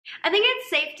I think it's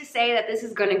safe to say that this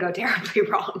is gonna go terribly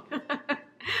wrong.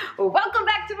 Welcome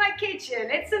back to my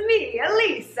kitchen. It's me,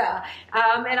 Elisa.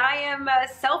 And I am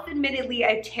self-admittedly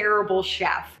a terrible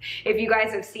chef. If you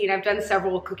guys have seen, I've done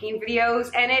several cooking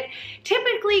videos and it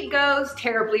typically goes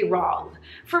terribly wrong.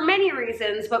 For many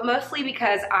reasons, but mostly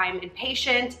because I'm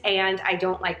impatient and I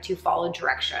don't like to follow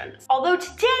directions. Although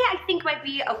today I think might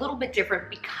be a little bit different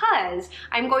because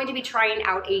I'm going to be trying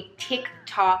out a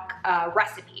TikTok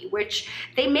recipe, which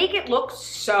they make it look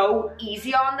so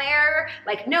easy on there.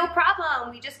 Like, no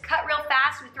problem. We just cut real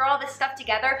fast, we throw all this stuff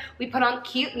together, we put on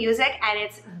cute music, and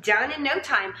it's done in no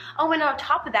time. Oh, and on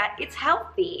top of that, it's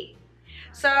healthy.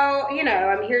 So, you know,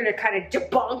 I'm here to kind of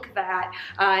debunk that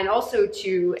and also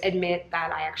to admit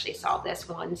that I actually saw this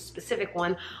one, specific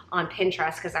one, on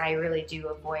Pinterest because I really do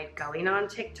avoid going on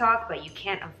TikTok, but you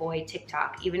can't avoid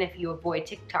TikTok. Even if you avoid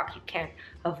TikTok, you can't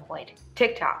avoid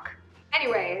TikTok.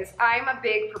 Anyways, I'm a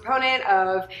big proponent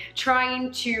of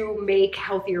trying to make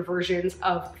healthier versions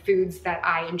of foods that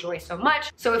I enjoy so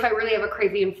much. So if I really have a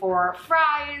craving for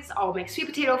fries, I'll make sweet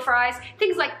potato fries,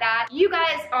 things like that. You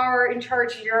guys are in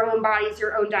charge of your own bodies,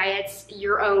 your own diets,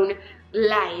 your own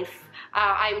life.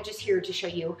 I'm just here to show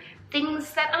you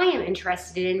things that I am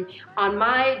interested in on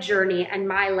my journey and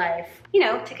my life, you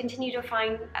know, to continue to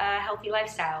find a healthy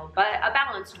lifestyle, but a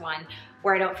balanced one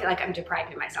where I don't feel like I'm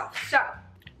depriving myself. So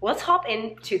let's hop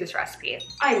into this recipe.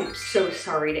 I'm so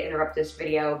sorry to interrupt this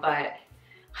video, but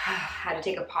I had to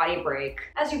take a potty break.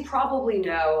 As you probably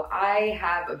know, I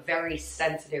have a very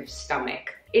sensitive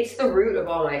stomach. It's the root of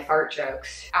all my fart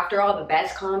jokes. After all, the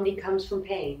best comedy comes from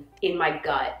pain in my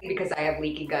gut because I have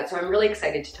leaky gut. So I'm really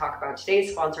excited to talk about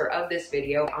today's sponsor of this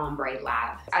video, Ombre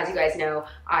Lab. As you guys know,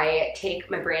 I take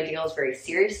my brand deals very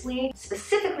seriously,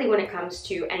 specifically when it comes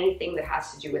to anything that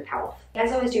has to do with health.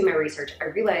 As I was doing my research, I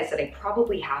realized that I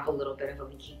probably have a little bit of a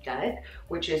leaky gut,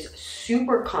 which is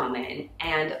super common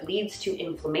and leads to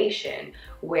inflammation,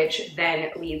 which then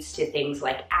leads to things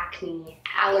like acne,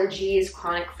 allergies,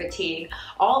 chronic fatigue,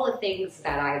 all the things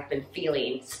that I've been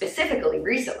feeling specifically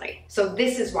recently. So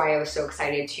this is why I was so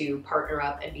excited to partner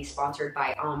up and be sponsored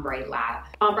by Ombre Lab.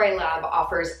 Ombre Lab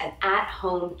offers an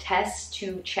at-home test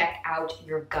to check out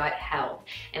your gut health.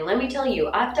 And let me tell you,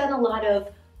 I've done a lot of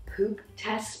poop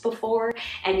tests before,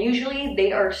 and usually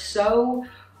they are so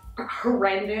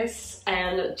horrendous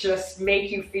and just make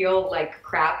you feel like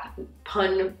crap,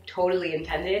 pun totally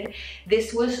intended.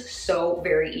 This was so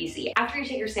very easy. After you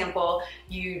take your sample,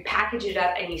 you package it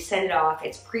up and you send it off.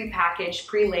 It's pre-packaged,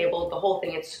 pre-labeled, the whole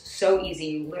thing. It's so easy.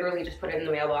 You literally just put it in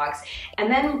the mailbox. And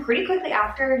then pretty quickly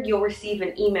after, you'll receive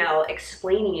an email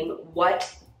explaining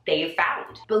what they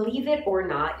found. Believe it or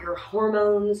not, your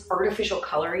hormones, artificial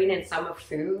coloring in some of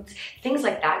foods, things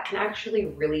like that can actually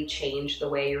really change the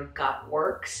way your gut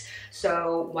works.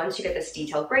 So once you get this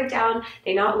detailed breakdown,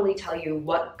 they not only tell you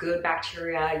what good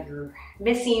bacteria you're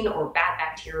missing or bad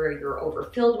bacteria you're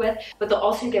overfilled with, but they'll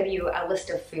also give you a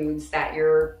list of foods that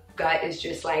your gut is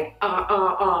just like,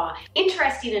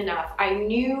 Interesting enough, I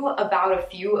knew about a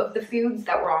few of the foods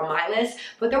that were on my list,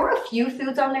 but there were a few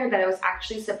foods on there that I was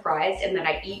actually surprised and that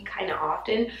I eat kind of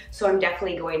often, so I'm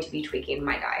definitely going to be tweaking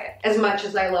my diet. As much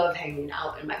as I love hanging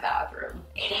out in my bathroom,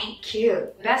 it ain't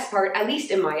cute. The best part, at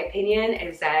least in my opinion,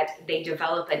 is that they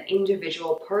develop an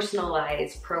individual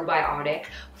personalized probiotic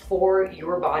for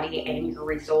your body and your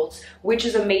results, which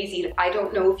is amazing. I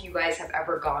don't know if you guys have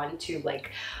ever gone to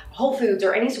like Whole Foods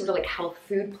or any sort of like health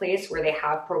food place where they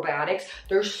have probiotics.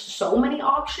 There's so many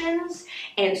options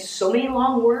and so many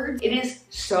long words. It is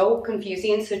so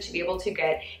confusing. So to be able to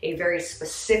get a very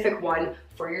specific one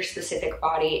for your specific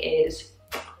body is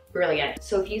brilliant.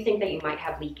 So if you think that you might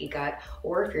have leaky gut,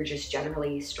 or if you're just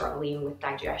generally struggling with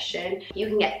digestion, you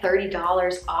can get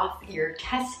 $30 off your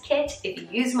test kit if you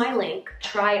use my link.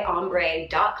 Try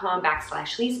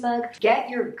ombre.com/Lisbug. Get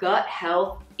your gut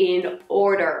health in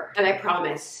order. And I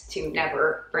promise to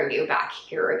never bring you back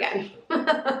here again.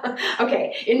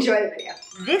 Okay, enjoy the video.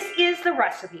 This is the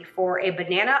recipe for a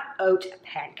banana oat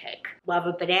pancake. Love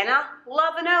a banana,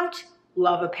 love an oat,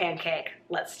 love a pancake.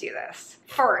 Let's do this.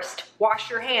 First, wash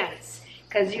your hands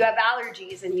because you have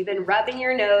allergies and you've been rubbing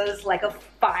your nose like a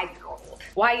 5-year-old.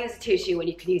 Why use a tissue when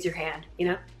you can use your hand, you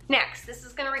know? Next, this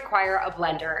is gonna require a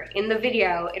blender. In the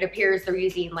video, it appears they're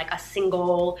using like a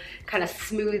single kind of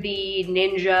smoothie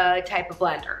ninja type of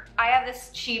blender. I have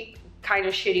this cheap kind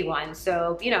of shitty one,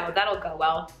 so you know, that'll go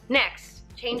well. Next,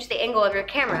 change the angle of your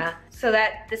camera so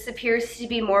that this appears to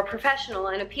be more professional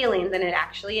and appealing than it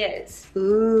actually is.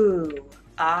 Ooh,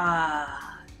 but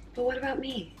what about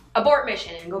me? Abort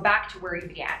mission and go back to where you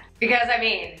began. Because I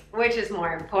mean, which is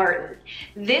more important?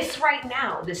 This right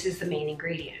now, this is the main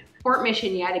ingredient. Abort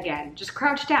mission yet again, just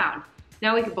crouch down.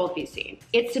 Now we can both be seen.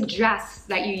 It suggests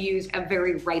that you use a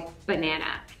very ripe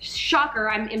banana. Shocker,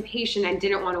 I'm impatient and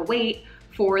didn't want to wait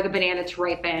for the banana to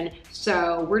ripen,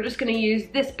 so we're just gonna use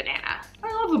this banana.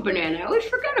 I love a banana, I always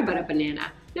forget about a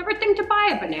banana. Never think to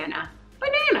buy a banana.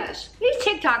 Bananas. These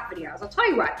TikTok videos, I'll tell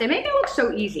you what, they make it look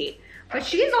so easy. But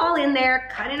she's all in there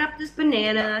cutting up this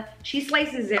banana. She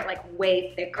slices it like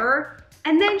way thicker.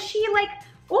 And then she like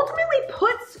ultimately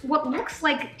puts what looks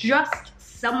like just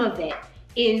some of it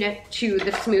into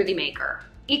the smoothie maker.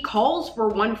 It calls for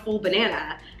 1 full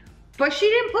banana, but she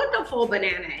didn't put the full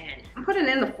banana in. I'm putting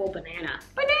in the full banana.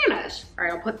 Bananas. All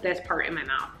right, I'll put this part in my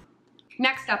mouth.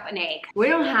 Next up, an egg. We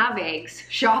don't have eggs,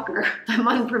 shocker, I'm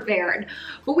unprepared.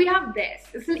 But we have this,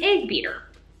 it's an egg beater.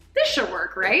 This should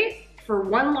work, right? For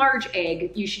 1 large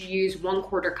egg, you should use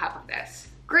 1/4 cup of this.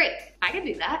 Great, I can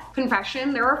do that.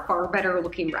 Confession, there are far better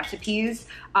looking recipes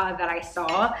that I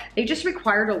saw. They just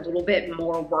required a little bit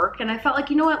more work, and I felt like,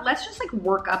 you know what, let's just like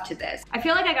work up to this. I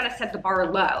feel like I gotta set the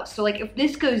bar low, so like if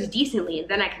this goes decently,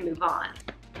 then I can move on.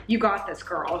 You got this,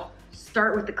 girl.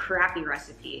 Start with the crappy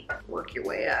recipe, work your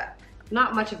way up.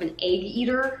 Not much of an egg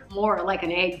eater, more like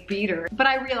an egg beater, but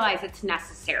I realize it's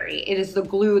necessary. It is the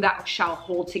glue that shall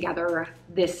hold together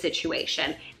this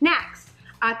situation. Next,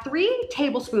 3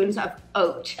 tablespoons of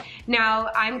oat. Now,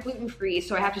 I'm gluten-free,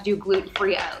 so I have to do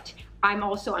gluten-free oat. I'm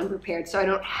also unprepared, so I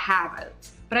don't have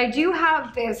oats. But I do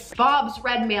have this Bob's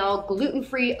Red Mill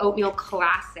gluten-free oatmeal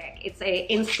classic. It's a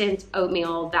instant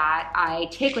oatmeal that I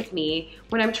take with me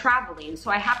when I'm traveling. So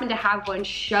I happen to have one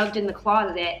shoved in the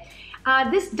closet.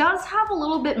 This does have a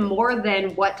little bit more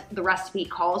than what the recipe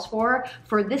calls for.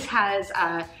 For this has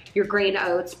your grain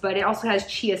oats, but it also has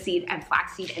chia seed and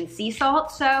flaxseed and sea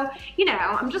salt. So, you know,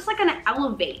 I'm just like gonna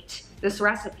elevate this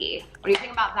recipe. What do you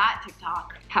think about that,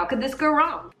 TikTok? How could this go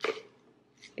wrong? I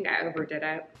think I overdid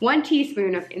it. 1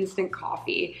 teaspoon of instant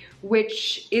coffee,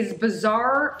 which is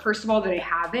bizarre, first of all, that I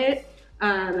have it.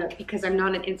 Because I'm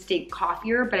not an instant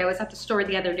coffeer, but I was at the store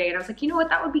the other day and I was like, you know what,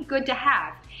 that would be good to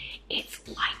have. It's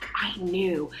like I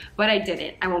knew, but I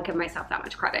didn't. I won't give myself that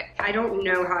much credit. I don't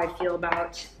know how I feel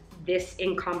about this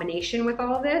in combination with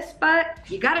all this, but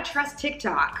you gotta trust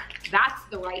TikTok. That's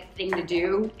the right thing to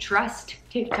do. Trust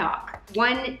TikTok.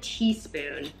 1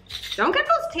 teaspoon. Don't get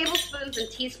those tablespoons and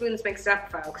teaspoons mixed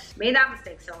up, folks. Made that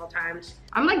mistake several times.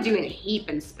 I'm like doing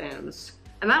heaping spoons.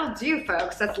 And that'll do,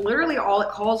 folks. That's literally all it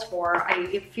calls for.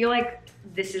 I feel like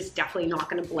this is definitely not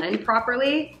gonna blend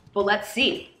properly, but let's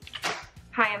see.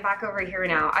 Hi, I'm back over here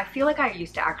now. I feel like I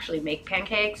used to actually make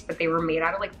pancakes, but they were made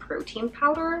out of like protein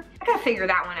powder. I gotta figure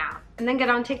that one out and then get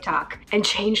on TikTok and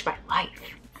change my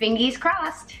life. Fingies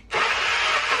crossed.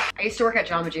 I used to work at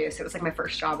Jamba Juice. It was like my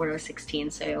first job when I was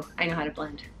 16, so I know how to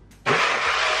blend.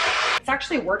 It's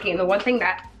actually working. The one thing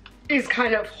that is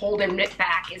kind of holding it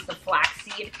back is the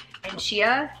flaxseed and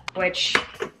chia, which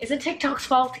isn't TikTok's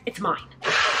fault, it's mine.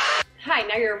 Hi,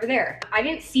 now you're over there. I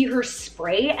didn't see her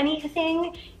spray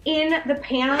anything in the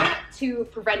pan to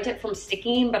prevent it from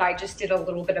sticking, but I just did a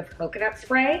little bit of coconut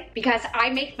spray because I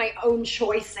make my own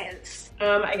choices.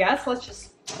 I guess let's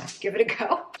just give it a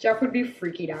go. Jeff would be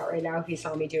freaking out right now if he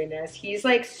saw me doing this. He's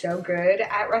like so good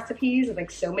at recipes and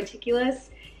like so meticulous,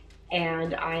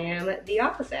 and I am the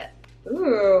opposite.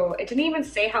 Ooh, it didn't even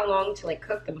say how long to like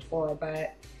cook them for,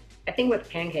 but I think with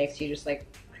pancakes, you just like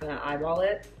kind of eyeball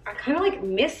it. I kind of like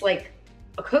miss like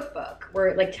a cookbook where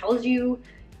it like tells you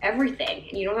everything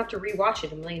and you don't have to rewatch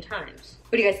it a million times.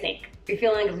 What do you guys think? Are you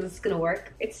feeling like this is gonna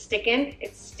work? It's sticking,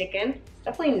 it's sticking. It's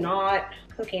definitely not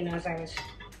cooking as I was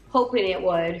hoping it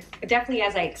would, but definitely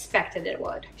as I expected it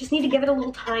would. Just need to give it a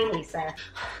little time, Lisa.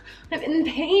 I'm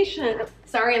impatient.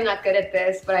 Sorry I'm not good at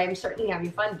this, but I'm certainly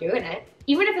having fun doing it.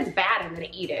 Even if it's bad, I'm gonna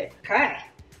eat it. Okay.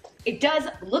 It does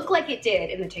look like it did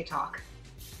in the TikTok.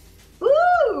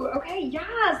 Ooh, okay,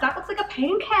 yes, that looks like a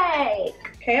pancake.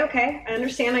 Okay, I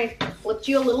understand I flipped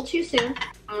you a little too soon.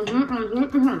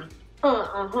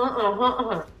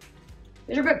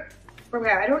 These are good. Okay,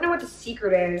 I don't know what the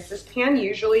secret is. This pan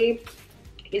usually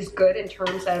is good in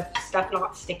terms of stuff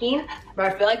not sticking, but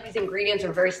I feel like these ingredients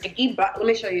are very sticky, but let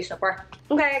me show you so far.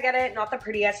 Okay, I get it, not the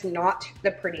prettiest,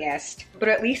 but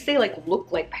at least they like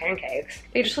look like pancakes.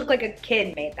 They just look like a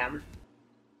kid made them.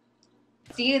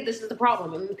 See, this is the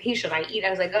problem, I'm impatient, I eat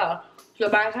as I go. So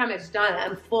by the time it's done,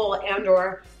 I'm full and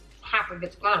or half of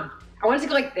it's gone. I wanted to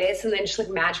go like this and then just like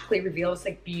magically reveal this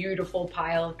like beautiful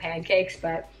pile of pancakes,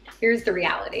 but here's the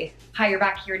reality. Hi, you're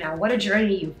back here now. What a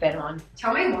journey you've been on.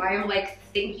 Tell me why I'm like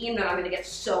thinking that I'm gonna get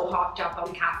so hopped up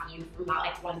on caffeine from that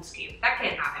like 1 scoop. That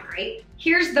can't happen, right?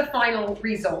 Here's the final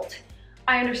result.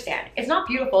 I understand. It's not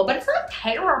beautiful, but it's not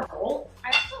terrible. I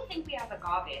also think we have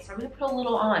agave, so I'm gonna put a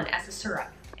little on as a syrup.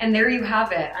 And there you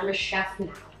have it. I'm a chef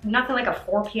now. Nothing like a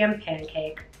 4 p.m.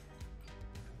 pancake.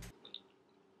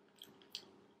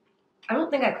 I don't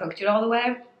think I cooked it all the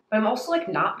way, but I'm also like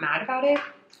not mad about it.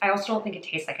 I also don't think it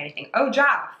tastes like anything. Oh,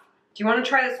 Jeff, do you want to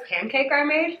try this pancake I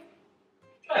made?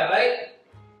 Try it, right?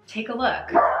 Take a look.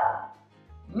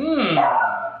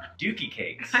 Mmm, dookie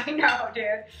cakes. I know,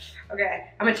 dude.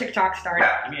 Okay, I'm a TikTok star.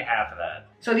 Give me half of that.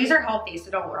 So these are healthy,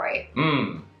 so don't worry.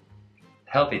 Mmm,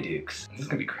 healthy dukes. This is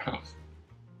gonna be gross.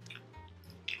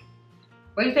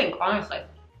 What do you think, honestly?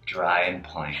 Dry and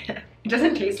plain. It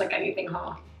doesn't taste like anything,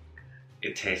 huh?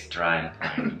 It tastes dry and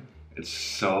plain. It's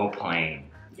so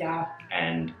plain. Yeah.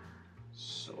 And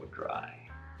so dry.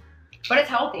 But it's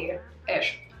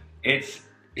healthy-ish. It's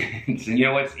you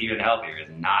know what's even healthier is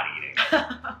not eating.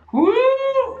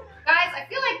 Woo! Guys, I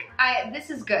feel like this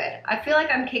is good. I feel like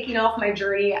I'm kicking off my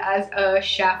journey as a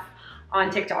chef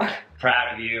on TikTok.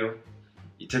 Proud of you.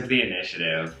 You took the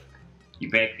initiative. You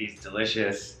baked these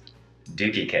delicious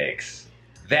dookie cakes.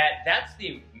 That's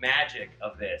the magic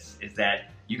of this, is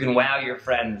that you can wow your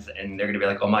friends and they're gonna be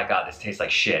like, oh my god, this tastes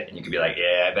like shit. And you can be like,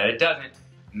 yeah, I bet it doesn't.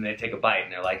 And they take a bite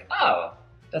and they're like, oh,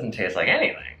 it doesn't taste like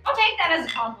anything. I'll take that as a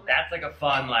compliment. That's like a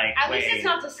fun, like, At least it's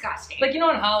not disgusting. Like, you know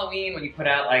on Halloween when you put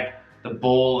out like the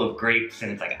bowl of grapes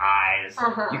and it's like eyes?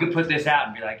 You could put this out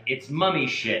and be like, it's mummy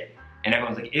shit. And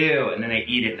everyone's like, ew, and then they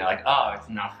eat it and they're like, oh, it's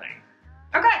nothing.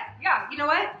 Okay, yeah, you know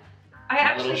what?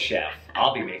 My little chef.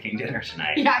 I'll be making dinner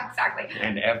tonight. Yeah, exactly.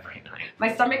 And every night.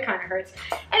 My stomach kind of hurts.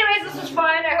 Anyways, this was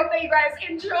fun. I hope that you guys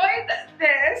enjoyed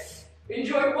this.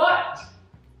 Enjoy what?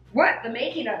 What? The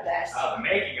making of this. Oh, the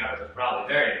making of it was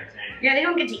probably very entertaining. Yeah, they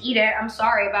don't get to eat it. I'm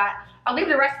sorry, but I'll leave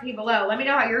the recipe below. Let me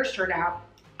know how yours turned out.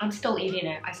 I'm still eating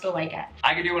it. I still like it.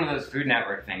 I could do one of those Food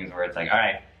Network things where it's like, all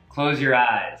right, close your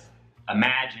eyes.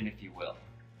 Imagine, if you will,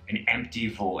 an empty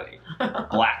void.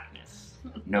 Blackness.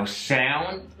 No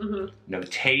sound, no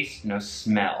taste, no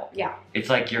smell. Yeah. It's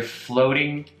like you're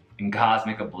floating in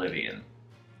cosmic oblivion.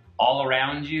 All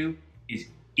around you is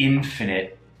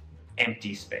infinite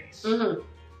empty space.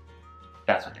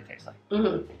 That's what they taste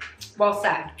like. Well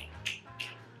said.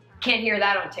 Can't hear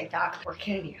that on TikTok, or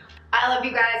can you? I love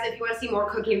you guys. If you want to see more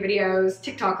cooking videos,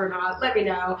 TikTok or not, let me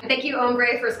know. And thank you,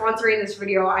 Grail, for sponsoring this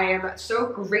video. I am so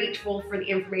grateful for the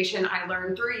information I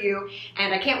learned through you,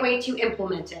 and I can't wait to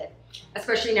implement it.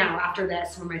 Especially now, after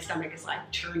this, when my stomach is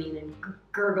like churning and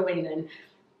gurgling, and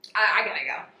I gotta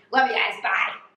go. Love you guys, bye.